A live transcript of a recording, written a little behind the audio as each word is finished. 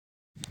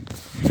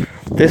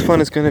This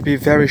one is going to be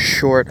very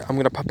short. I'm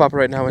going to pop up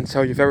right now and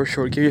tell you very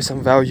short, give you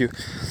some value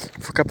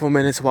for a couple of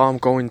minutes while I'm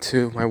going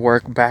to my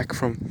work back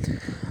from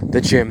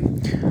the gym.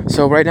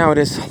 So right now it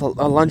is a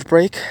lunch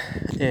break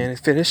and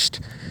it's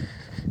finished.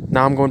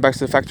 Now I'm going back to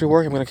the factory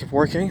work. I'm going to keep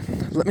working.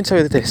 Let me tell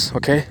you this,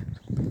 okay?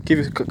 Give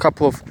you a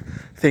couple of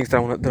things that I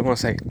want to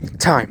say.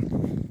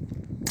 Time.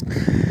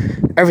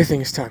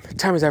 Everything is time.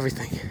 Time is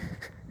everything.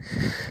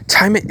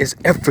 Time is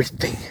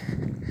everything.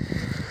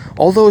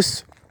 All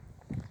those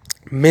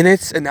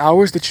minutes and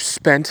hours that you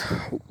spent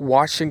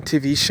watching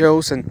TV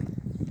shows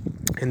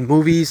and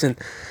movies and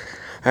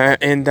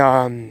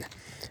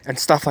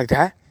stuff like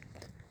that,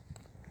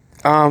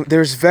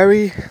 there's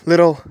very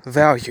little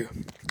value.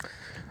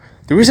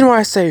 The reason why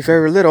I say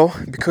very little,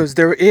 because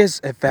there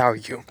is a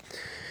value.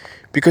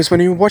 Because when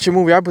you watch a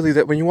movie, I believe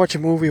that when you watch a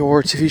movie or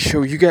a TV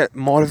show, you get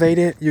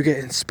motivated, you get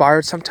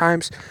inspired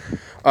sometimes.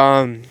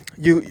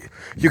 You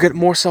get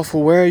more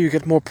self-aware, you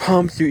get more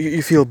pumped,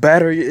 you feel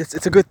better.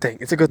 It's a good thing.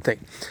 It's a good thing.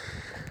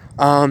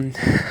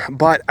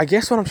 But I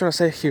guess what I'm trying to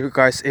say here,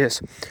 guys,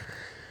 is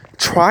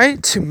try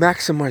to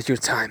maximize your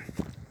time.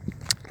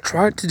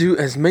 Try to do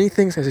as many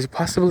things as you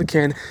possibly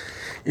can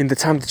in the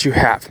time that you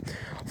have.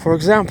 For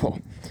example,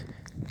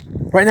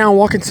 right now I'm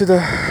walking to the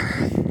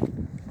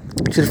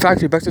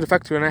factory, back to the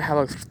factory, and I have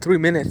like 3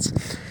 minutes.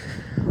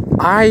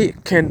 I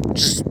can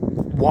just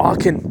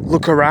walk and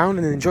look around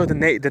and enjoy the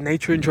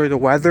nature, enjoy the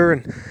weather,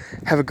 and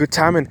have a good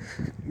time, and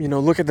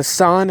look at the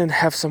sun and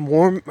have some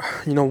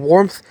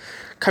warmth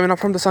coming up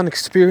from the sun,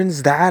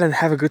 experience that and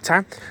have a good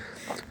time.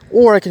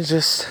 Or I can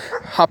just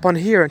hop on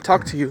here and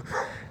talk to you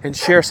and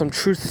share some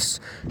truths,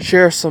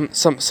 share some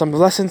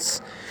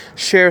lessons,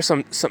 share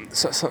some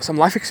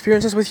life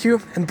experiences with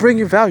you and bring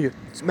you value.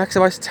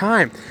 Maximize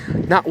time,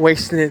 not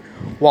wasting it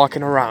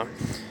walking around.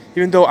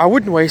 Even though I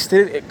wouldn't waste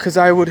it, because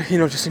I would,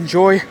 just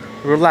enjoy,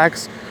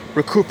 relax,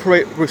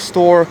 recuperate,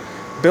 restore,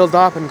 build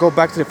up, and go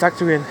back to the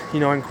factory and,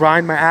 and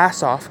grind my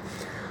ass off.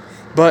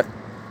 But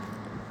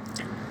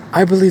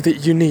I believe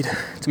that you need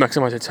to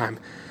maximize your time,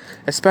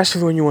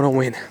 especially when you want to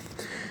win.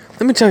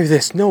 Let me tell you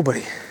this,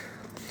 nobody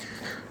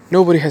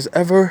has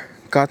ever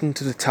gotten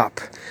to the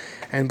top.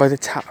 And by the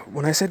top,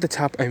 when I say the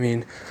top, I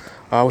mean,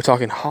 we're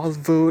talking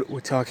Hollywood,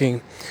 we're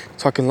talking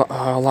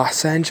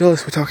Los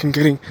Angeles, we're talking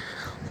getting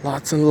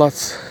lots and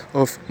lots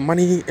of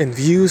money and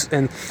views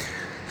and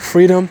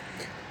freedom.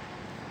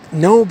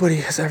 Nobody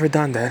has ever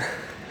done that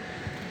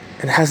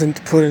and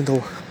hasn't put in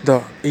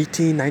the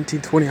 18,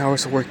 19, 20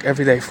 hours of work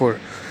every day for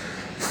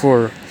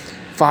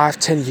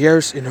 5-10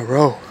 years in a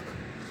row.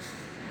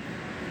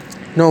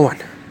 No one.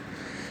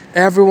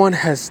 Everyone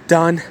has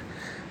done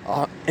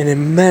an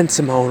immense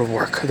amount of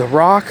work. The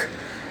Rock,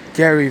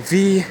 Gary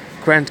Vee,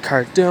 Grant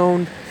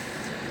Cardone,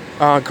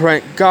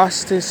 Grant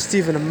Gustin,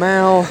 Stephen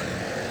Amell,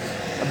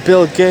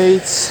 Bill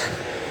Gates,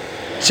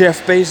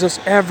 Jeff Bezos.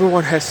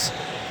 Everyone has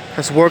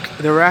worked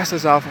their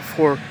asses off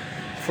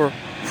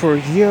for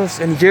years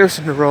and years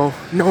in a row.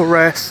 No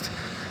rest,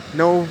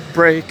 no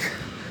break.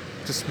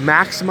 Just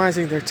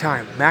maximizing their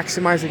time,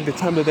 maximizing the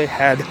time that they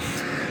had,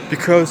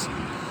 because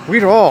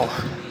we're all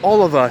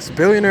of us,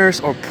 billionaires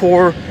or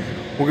poor,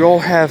 we all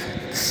have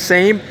the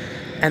same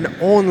and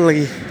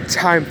only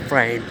time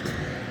frame.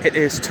 It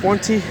is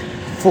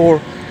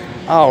 24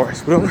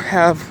 hours. We don't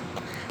have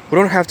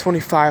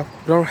 25,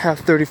 we don't have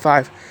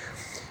 35,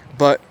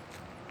 but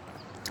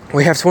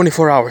we have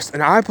 24 hours.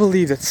 And I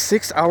believe that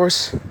 6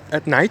 hours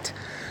at night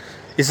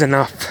is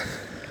enough.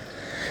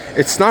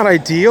 It's not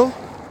ideal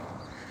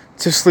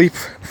to sleep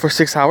for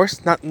 6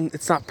 hours.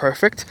 It's not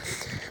perfect.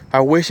 I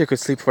wish I could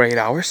sleep for 8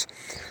 hours,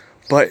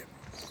 but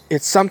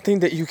it's something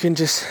that you can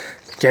just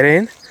get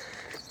in,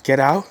 get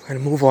out,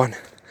 and move on.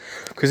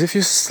 Because if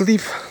you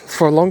sleep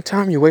for a long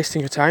time, you're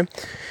wasting your time,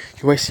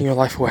 you're wasting your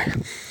life away.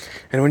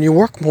 And when you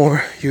work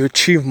more, you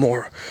achieve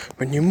more.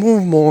 When you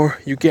move more,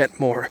 you get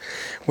more.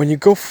 When you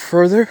go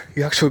further,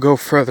 you actually go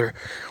further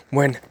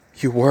when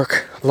you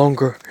work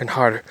longer and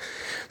harder.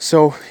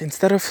 So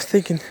instead of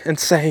thinking and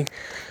saying,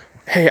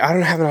 hey, I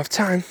don't have enough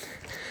time,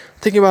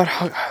 think about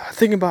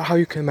how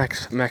you can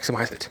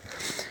maximize it.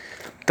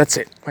 That's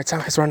it. My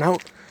time has run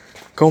out.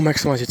 Go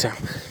maximize your time.